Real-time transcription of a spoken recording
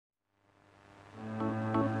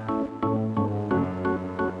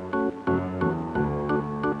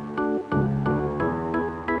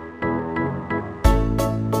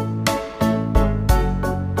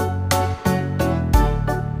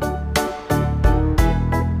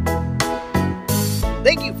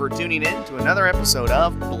for tuning in to another episode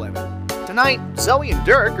of Blimmin'. Tonight, Zoe and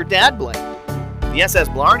Dirk are dad blamed. The SS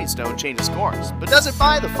Blarney Stone changes course, but does it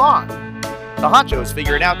buy the fawn? The honchos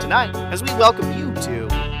figure it out tonight as we welcome you to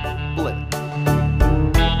Blimmin'.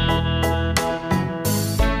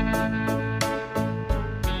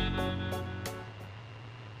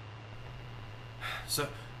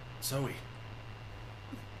 Zoe.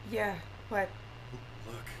 Yeah, what?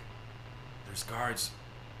 Look. There's guards.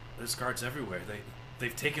 There's guards everywhere.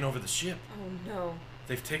 They've taken over the ship. Oh no.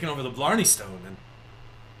 They've taken over the Blarney Stone, and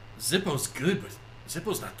Zippo's good, but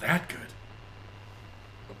Zippo's not that good.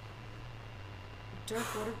 Dirk,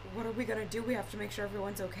 what are we gonna do? We have to make sure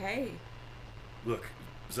everyone's okay. Look,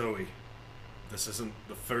 Zoe, this isn't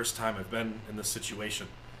the first time I've been in this situation.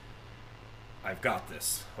 I've got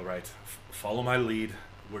this, alright? Follow my lead.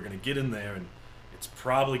 We're gonna get in there, and it's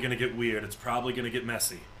probably gonna get weird. It's probably gonna get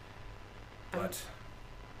messy. But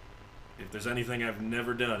if there's anything I've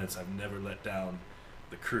never done, it's I've never let down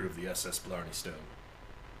the crew of the SS Blarney Stone.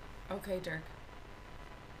 Okay, Dirk.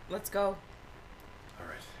 Let's go.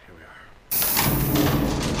 Alright, here we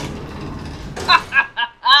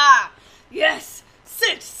are. Yes!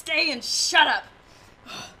 Sit, stay, and shut up!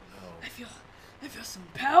 No. I feel so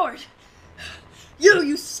empowered.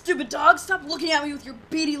 You stupid dog! Stop looking at me with your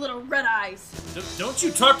beady little red eyes! Don't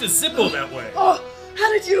you talk to Zippo that way! Oh,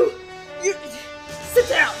 how did you... Sit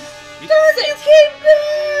down! Dirk, you came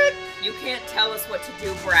back! You can't tell us what to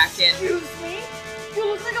do, Bracken. Excuse me? You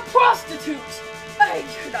look like a prostitute!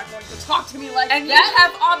 You're not going to talk to me like and that! And you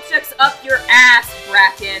have objects up your ass,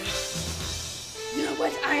 Bracken! You know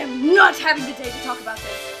what? I am not having the day to talk about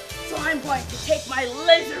this. So I'm going to take my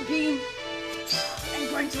laser beam and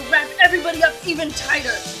going to wrap everybody up even tighter.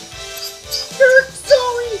 Dirk,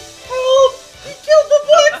 Zoe, help! He killed the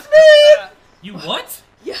blacksmith! You what?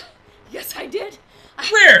 Yeah, yes I did.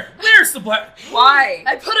 Where? Where's the black... Why?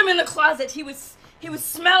 I put him in the closet. He was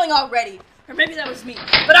smelling already. Or maybe that was me.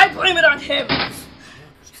 But I blame it on him.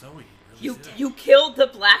 Zoe, you killed the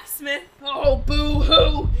blacksmith? Oh,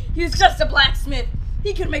 boo-hoo! He's just a blacksmith.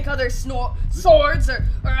 He can make other swords or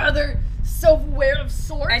other silverware of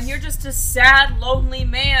sorts. And you're just a sad, lonely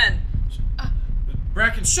man.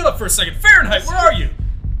 Bracken, shut up for a second. Fahrenheit, where are you?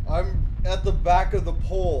 I'm at the back of the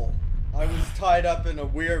pole. I was tied up in a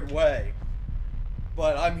weird way.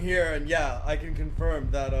 But I'm here, and yeah, I can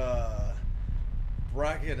confirm that,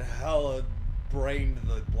 Bracken hella brained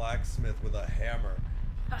the blacksmith with a hammer.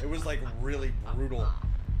 It was, like, really brutal.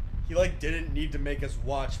 He, like, didn't need to make us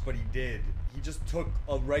watch, but he did. He just took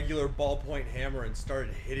a regular ballpoint hammer and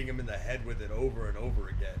started hitting him in the head with it over and over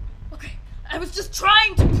again. Okay, I was just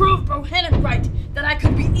trying to prove Bohannon right, that I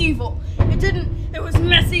could be evil. It was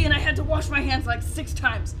messy and I had to wash my hands like 6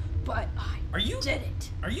 times, but I did it.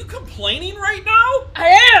 Are you complaining right now?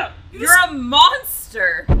 I am! You're a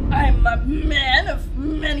monster! I'm a man of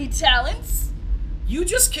many talents. You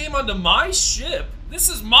just came onto my ship. This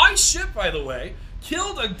is my ship, by the way.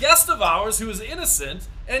 Killed a guest of ours who is innocent,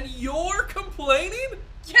 and you're complaining?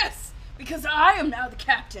 Yes, because I am now the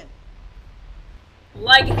captain.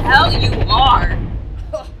 Like hell you are.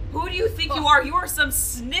 Who do you think you are? You are some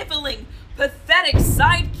sniveling, pathetic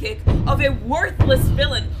sidekick of a worthless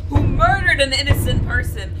villain who murdered an innocent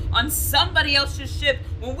person on somebody else's ship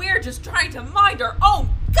when we are just trying to mind our own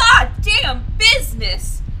goddamn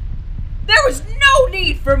business. There was no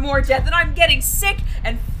need for more death, and I'm getting sick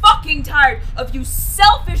and fucking tired of you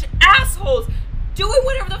selfish assholes doing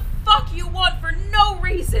whatever the fuck you want for no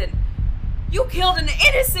reason. You killed an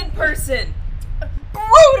innocent person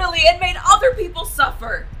brutally and made other people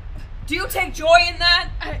suffer. Do you take joy in that?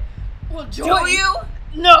 Well, joy. Do you?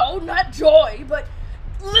 No, not joy, but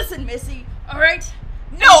listen, Missy, alright?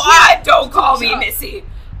 No, don't call me Missy.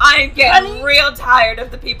 I'm getting real tired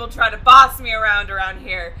of the people trying to boss me around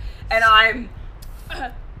here, and I'm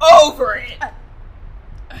over it.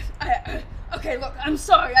 Okay, look, I'm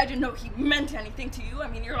sorry. I didn't know he meant anything to you. I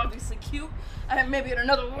mean, you're obviously cute. Maybe in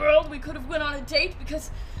another world we could have went on a date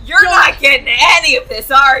because... You're not getting any of this,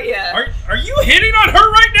 are you? Are you hitting on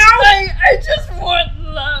her right now? I just want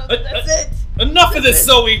love. That's it. Enough of this,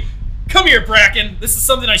 Zoe. Come here, Bracken. This is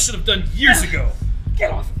something I should have done years ago.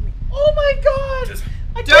 Get off of me. Oh my god!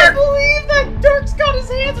 I Dirk. can't believe that Dirk's got his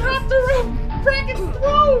hands wrapped around Bracken's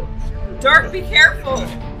throat! Dirk, be careful.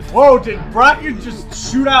 Whoa, did Bracken just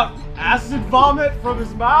shoot out acid vomit from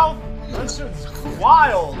his mouth? That shit's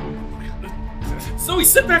wild. Zoe,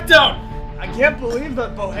 sit back down. I can't believe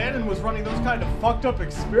that Bohannon was running those kind of fucked up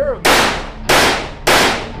experiments.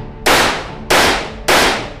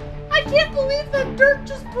 I can't believe that Dirk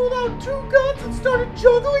just pulled out 2 guns and started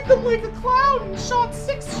juggling them like a clown and shot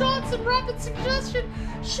 6 shots in rapid succession,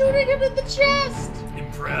 shooting him in the chest.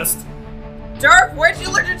 Impressed? Dirk, where'd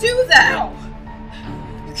you learn to do that? No.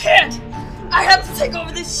 You can't. I have to take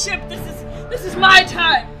over this ship. This is my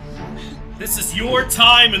time. This is your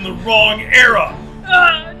time in the wrong era.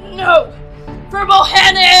 No. For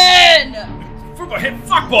Bohannon!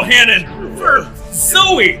 Fuck Bohannon! For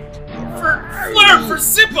Zoe! For Flirt! For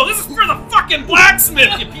Zippo! This is for the fucking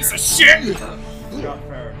blacksmith, you piece of shit! Got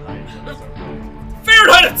Fahrenheit. That's okay.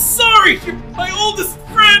 Fahrenheit, I'm sorry! You're my oldest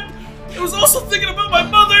friend! I was also thinking about my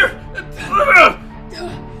mother!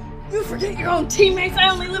 You forget your own teammates. I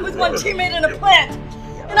only live with one teammate in a plant.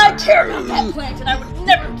 And I care about that plant, and I would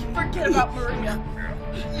never forget about Maria.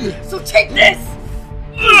 So take this!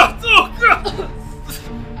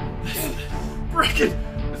 Bracken,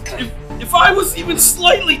 if I was even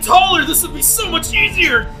slightly taller, this would be so much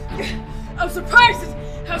easier! I'm surprised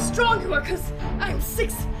at how strong you are, because I'm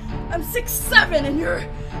 6'7", and you're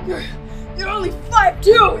only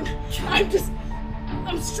 5'2", and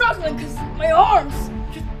I'm struggling because my arms.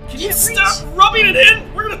 Can you stop rubbing it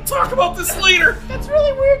in? We're gonna talk about this later! That's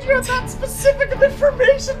really weird you have that specific of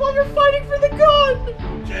information while you're fighting for the gun!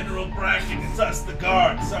 General Bracken, it's us, the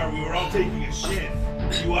guards. Sorry, we were all taking a shit.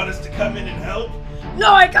 You want us to come in and help?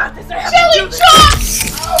 No, I got this. I have to do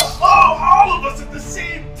this. Oh, all of us at the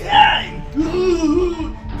same time!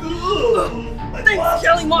 Thanks,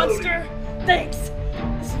 Jelly Monster. Thanks.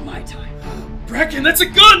 This is my time. Bracken, that's a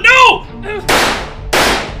gun! No!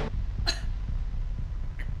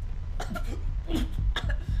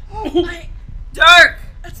 Dirk!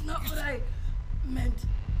 That's not what I meant.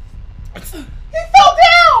 He fell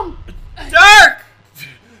down! Dirk!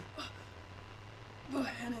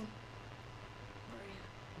 Bohannon.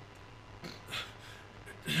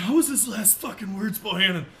 How was his last fucking words,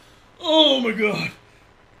 Bohannon? Oh my god.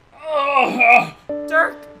 Oh.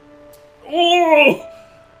 Dirk! Oh.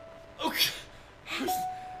 Okay.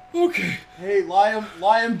 Okay. Hey, lie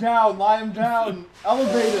him down,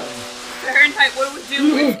 elevate him. Fahrenheit, what do we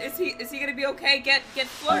do? Is he gonna be okay? Get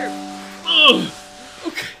Flurp. Oh.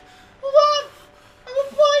 Okay. Hold on! I'm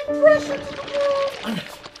applying pressure to the wound!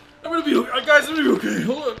 I'm gonna be okay. Guys, I'm gonna be okay.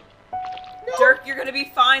 Hold on. No. Dirk, you're gonna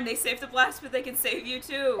be fine. They saved the blast, but they can save you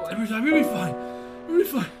too. I'm gonna be fine. I'm gonna be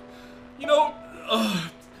fine. You know,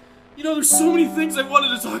 there's so many things I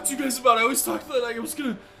wanted to talk to you guys about. I always talked that I was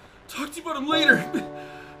gonna talk to you about them later.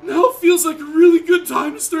 Now it feels like a really good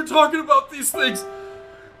time to start talking about these things.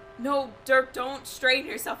 No, Dirk, don't strain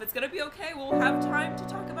yourself. It's gonna be okay. We'll have time to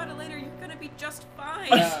talk about it later. You're gonna be just fine.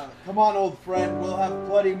 Yeah, come on, old friend. We'll have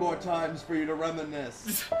plenty more times for you to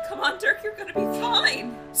reminisce. Come on, Dirk, you're gonna be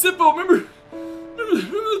fine. Zippo, remember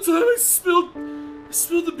the time I spilled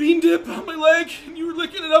the bean dip on my leg and you were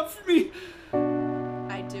licking it up for me?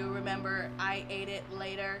 I do remember. I ate it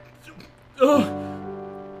later. Oh,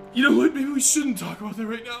 you know what? Maybe we shouldn't talk about that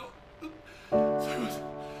right now.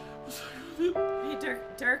 Hey,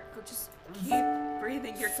 Dirk, just keep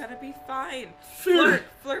breathing. You're gonna be fine. Fahrenheit,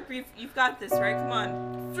 Flurp, you've got this, right? Come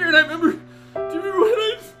on. Fahrenheit, remember? Do you remember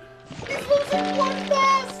when He's losing blood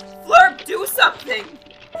fast! Flurp, do something.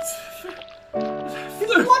 His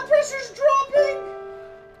blood pressure's dropping!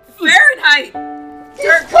 Fahrenheit.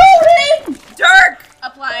 He's coding! Dirk.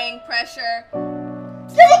 Applying pressure.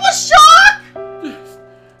 Give him a shock!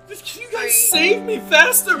 Can you guys save me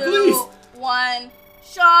faster, 2, please? 1,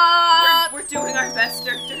 shock! We're doing our best,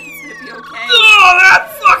 Dirk. Dirk, it's gonna be okay. Oh,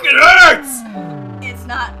 that fucking hurts! It's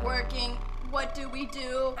not working. What do we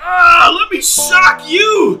do? Ah, let me shock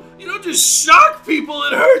you! You don't just shock people,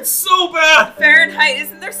 it hurts so bad! Fahrenheit,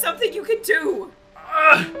 isn't there something you can do?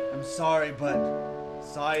 I'm sorry, but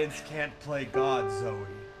science can't play God, Zoe.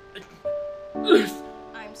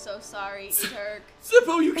 I'm so sorry, Dirk.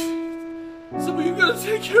 Zippo, you gotta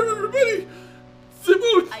take care of everybody!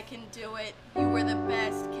 Zippo! I can do it. You were the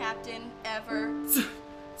best captain ever.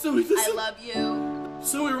 Zoe, listen. I love you.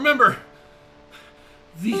 Zoe, remember,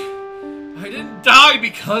 I didn't die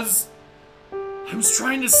because I was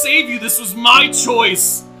trying to save you. This was my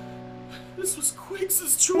choice. This was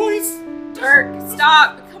Quiggs's choice. Dirk,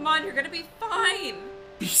 stop. Come on, you're gonna be fine.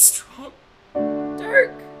 Be strong.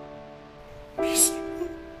 Dirk. Be strong.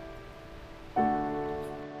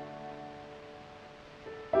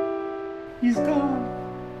 He's gone.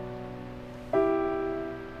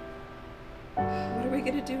 What are we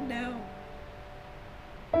gonna do now?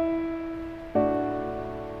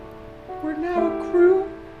 We're now a crew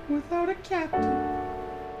without a captain.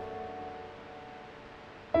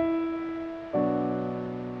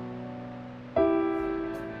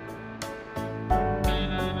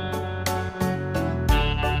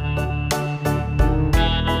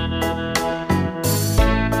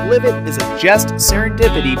 Live It is a Just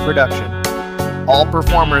Serendipity production. All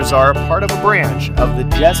performers are a part of a branch of the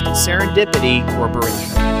Just Serendipity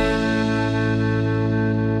Corporation.